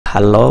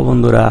Hello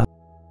বন্ধুরা,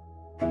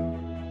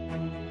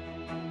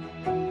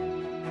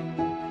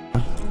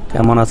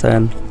 কেমন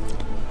আছেন?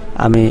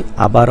 আমি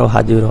আবারও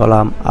হাজির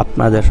হলাম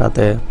আপনাদের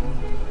সাথে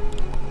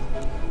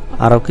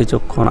আরও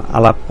কিছুক্ষণ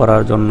আলাপ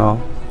করার জন্য।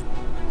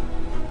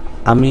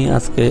 আমি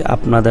আজকে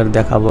আপনাদের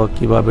দেখাবো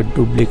কিভাবে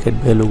ডুপ্লিকেট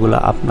ভ্যালুগুলো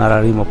আপনারা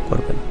রিমুভ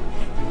করবেন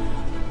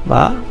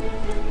বা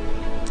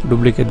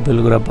ডুপ্লিকেট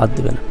ভ্যালুগুলো বাদ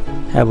দিবেন।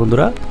 হ্যাঁ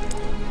বন্ধুরা,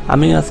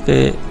 আমি আজকে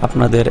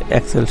আপনাদের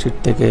এক্সেল শিট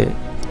থেকে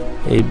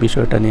এই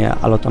বিষয়টা নিয়ে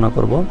আলোচনা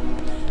করব।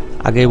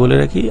 আগেই বলে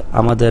রাখি,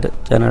 আমাদের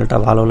চ্যানেলটা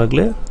ভালো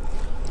লাগলে,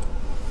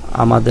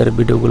 আমাদের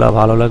ভিডিওগুলো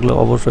ভালো লাগলে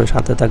অবশ্যই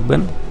সাথে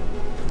থাকবেন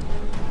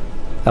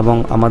এবং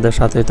আমাদের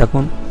সাথেই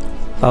থাকুন।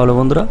 তাহলে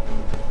বন্ধুরা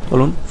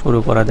চলুন শুরু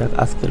করা যাক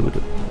আজকের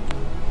ভিডিও।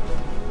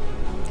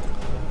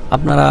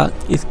 আপনারা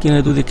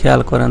স্ক্রিনে যদি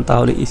খেয়াল করেন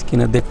তাহলে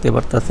স্ক্রিনে দেখতে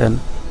পারতেছেন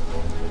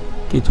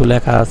কিছু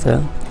লেখা আছে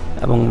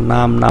এবং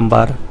নাম,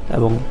 নাম্বার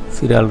এবং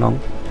সিরিয়াল নং।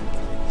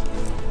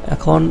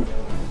 এখন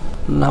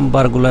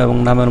নাম্বারগুলো এবং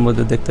নামের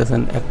মধ্যে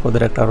দেখতেছেন এক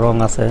পদের একটা রং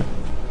আছে।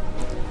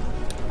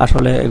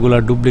 আসলে এগুলা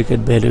ডুপ্লিকেট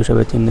ভ্যালু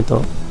হিসেবে চিহ্নিত।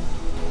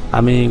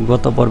 আমি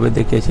গত পর্বে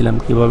দেখিয়েছিলাম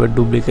কিভাবে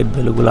ডুপ্লিকেট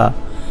ভ্যালুগুলা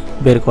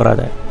বের করা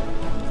যায়।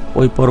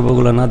 ওই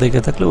পর্বগুলো না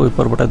দেখে থাকলে ওই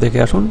পর্বটা দেখে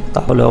আসুন,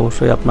 তাহলে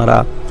অবশ্যই আপনারা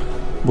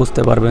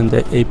বুঝতে পারবেন যে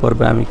এই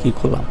পর্বে আমি কি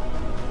করলাম,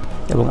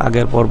 এবং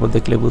আগের পর্ব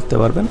দেখলে বুঝতে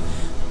পারবেন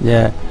যে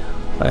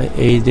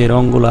এই যে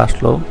রঙগুলো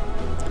আসলো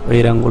ওই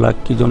রঙগুলো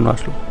কি জন্য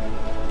আসলো।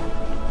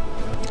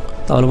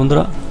 তাহলে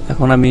বন্ধুরা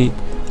এখন আমি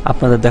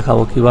আপনাদের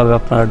দেখাবো কিভাবে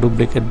আপনারা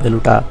ডুপ্লিকেট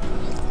ভ্যালুটা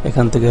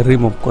এখান থেকে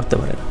রিমুভ করতে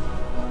পারেন।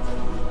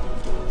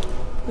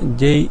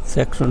 যেই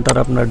সেকশনটার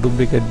আপনার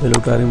ডুপ্লিকেট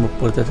ভ্যালুটা রিমুভ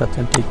করতে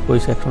চাচ্ছেন ঠিক ওই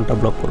সেকশনটা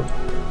ব্লক করুন।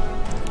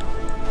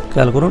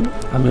 খেয়াল করুন,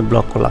 আমি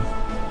ব্লক করলাম।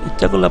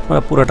 ইচ্ছা করলে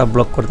আপনারা পুরোটা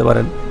ব্লক করতে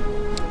পারেন।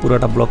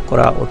 পুরোটা ব্লক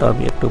করা ওটা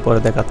আমি একটু পরে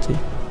দেখাচ্ছি।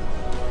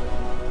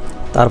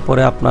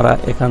 তারপরে আপনারা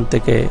এখান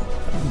থেকে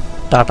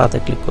ডাটাতে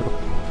ক্লিক করুন।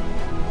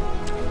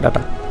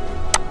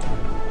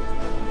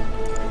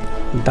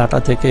 ডাটা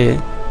থেকে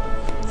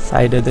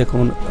সাইডে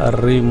দেখুন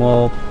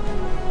রিমুভ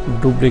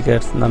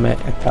ডুপ্লিকেটস নামে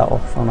একটা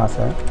অপশন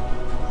আছে।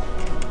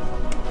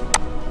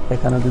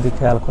 এখানে যদি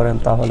খেয়াল করেন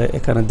তাহলে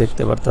এখানে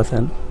দেখতে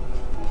পারতেছেন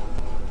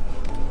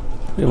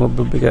রিমুভ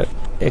ডুপ্লিকেট।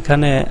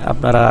 এখানে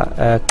আপনারা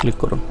ক্লিক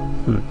করুন।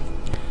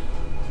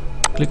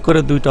 ক্লিক করে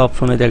দুইটা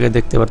অপশনের জায়গায়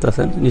দেখতে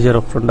পারতেছেন। নিজের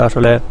অপশনটা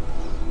আসলে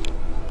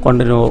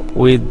continue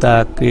with the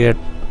create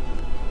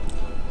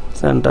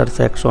centre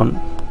section,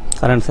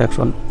 current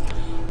section.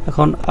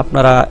 এখন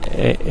আপনারা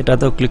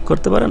এটাতেও ক্লিক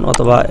করতে পারেন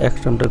অথবা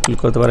এক্সট্রিমটা ক্লিক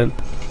করতে পারেন।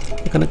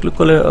 এখানে ক্লিক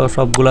করলে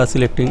সবগুলা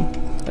সিলেক্টিং,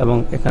 এবং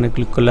এখানে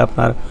ক্লিক করলে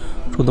আপনার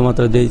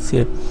শুধুমাত্র যেই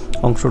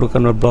অংশটুকু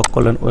আপনার ব্লক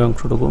করলেন ওই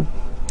অংশটুকু।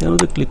 এখানে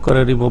যদি ক্লিক করে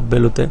রিমুভ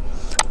ভ্যালুতে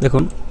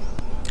দেখুন,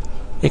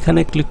 এখানে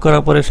ক্লিক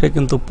করার পরে সে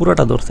কিন্তু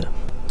পুরোটা ধরছে।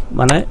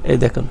 মানে এই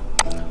দেখুন,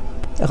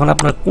 এখন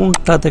আপনার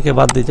কোনটা থেকে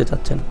বাদ দিতে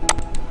চাচ্ছেন।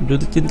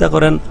 যদি চিন্তা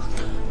করেন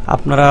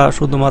আপনারা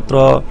শুধুমাত্র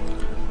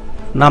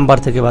নাম্বার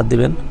থেকে বাদ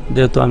দিবেন,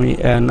 যেহেতু আমি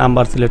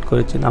নাম্বার সিলেক্ট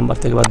করেছি, নাম্বার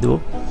থেকে বাদ দিব।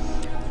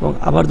 এবং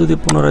আবার যদি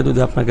পুনরায় যদি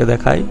আপনাকে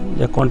দেখাই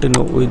যে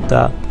continue with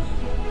the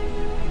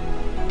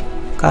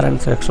current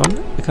section,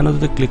 এখানে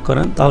যদি ক্লিক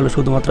করেন তাহলে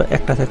শুধুমাত্র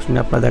একটা সেকশনে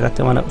আপনার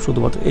দেখাচ্ছে, মানে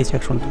শুধুমাত্র এই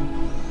সেকশনটা।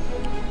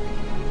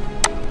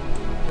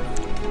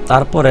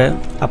 তারপরে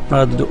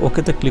আপনারা যদি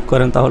ওকেতে ক্লিক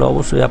করেন তাহলে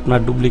অবশ্যই আপনার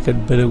ডুপ্লিকেট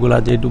ভ্যালুগুলো,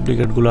 যে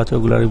ডুপ্লিকেটগুলো আছে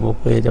ওগুলো রিমুভ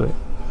হয়ে যাবে।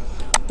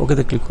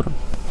 ওকেতে ক্লিক করুন।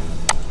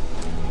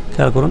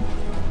 খেয়াল করুন,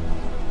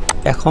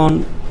 এখন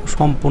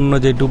সম্পূর্ণ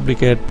যে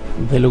ডুপ্লিকেট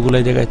ভ্যালুগুলো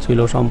এই জায়গায় ছিল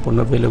সম্পূর্ণ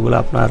ভ্যালুগুলো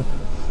আপনার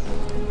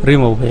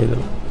রিমুভ হয়ে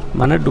গেল।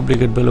 মানে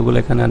ডুপ্লিকেট ভ্যালুগুলো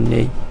এখানে আর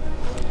নেই,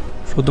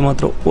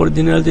 শুধুমাত্র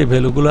অরিজিনাল যে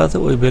ভ্যালুগুলো আছে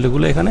ওই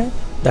ভ্যালুগুলো এখানে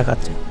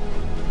দেখাচ্ছে।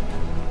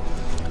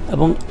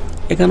 এবং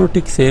এখানেও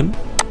ঠিক সেম,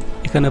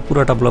 এখানে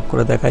পুরোটা ব্লক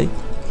করে দেখাই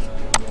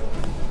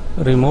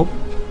রিমুভ,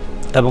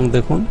 এবং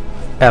দেখুন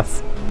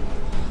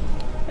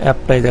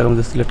অ্যাপটা এই জায়গার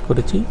মধ্যে সিলেক্ট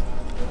করেছি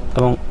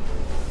এবং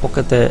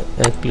ওকেতে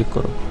ক্লিক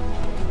করুন।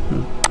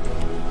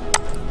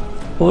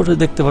 অবশ্যই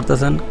দেখতে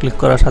পারতেছেন ক্লিক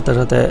করার সাথে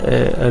সাথে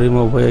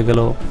রিমুভ হয়ে গেল।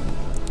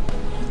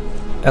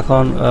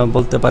 এখন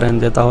বলতে পারেন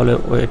যে তাহলে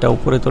এটা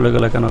উপরে চলে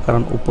গেল কেন,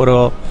 কারণ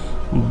উপরেও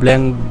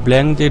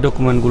ব্ল্যাঙ্ক যে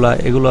ডকুমেন্টগুলো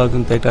এগুলো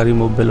কিন্তু একটা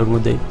রিমুভ ভ্যালুর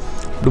মধ্যেই,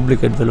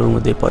 ডুপ্লিকেট ভ্যালুর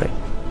মধ্যেই পড়ে,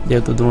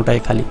 যেহেতু দুটোটাই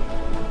খালি।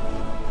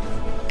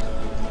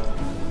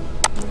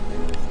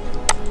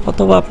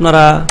 অথবা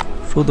আপনারা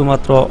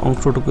শুধুমাত্র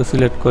অংশটুকু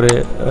সিলেক্ট করে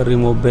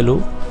রিমুভ ভ্যালু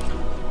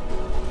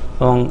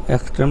এবং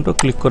এক্সট্রিমটা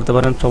ক্লিক করতে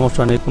পারেন,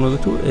 সমস্যা নেই কোনো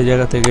কিছু। এই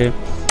জায়গা থেকে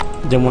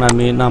যেমন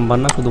আমি নাম্বার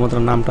না, শুধুমাত্র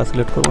নামটা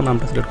সিলেক্ট করবো,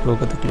 নামটা সিলেক্ট করে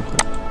ওকে ক্লিক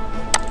করব।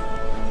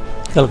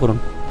 খেয়াল করুন,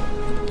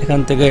 এখান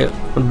থেকে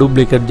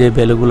ডুপ্লিকেট যে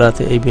ভ্যালুগুলো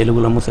আছে এই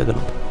ভ্যালুগুলো মুছে গেল।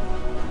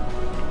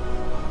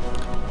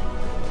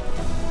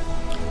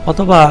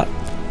 অথবা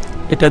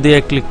এটা দিয়ে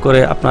ক্লিক করে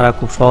আপনারা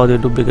খুব সহজে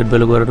ডুপ্লিকেট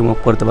ভ্যালুগুলো রিমুভ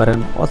করতে পারেন,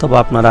 অথবা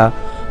আপনারা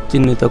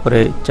চিহ্নিত করে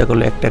ইচ্ছা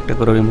করলে একটা একটা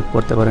করে রিমুভ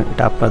করতে পারেন,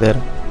 এটা আপনাদের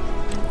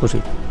খুশি।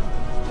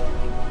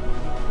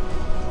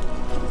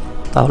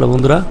 তাহলে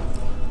বন্ধুরা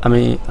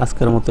আমি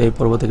আজকের মতো এই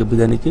পর্ব থেকে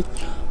বিদায় নিচ্ছি।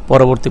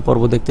 পরবর্তী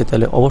পর্ব দেখতে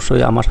চাইলে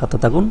অবশ্যই আমার সাথে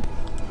থাকুন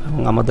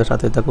এবং আমাদের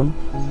সাথে থাকুন।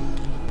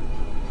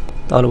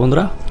 তাহলে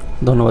বন্ধুরা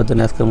ধন্যবাদ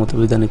জানিয়ে আজকের মতো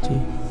বিদায় নিচ্ছি।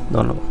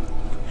 ধন্যবাদ।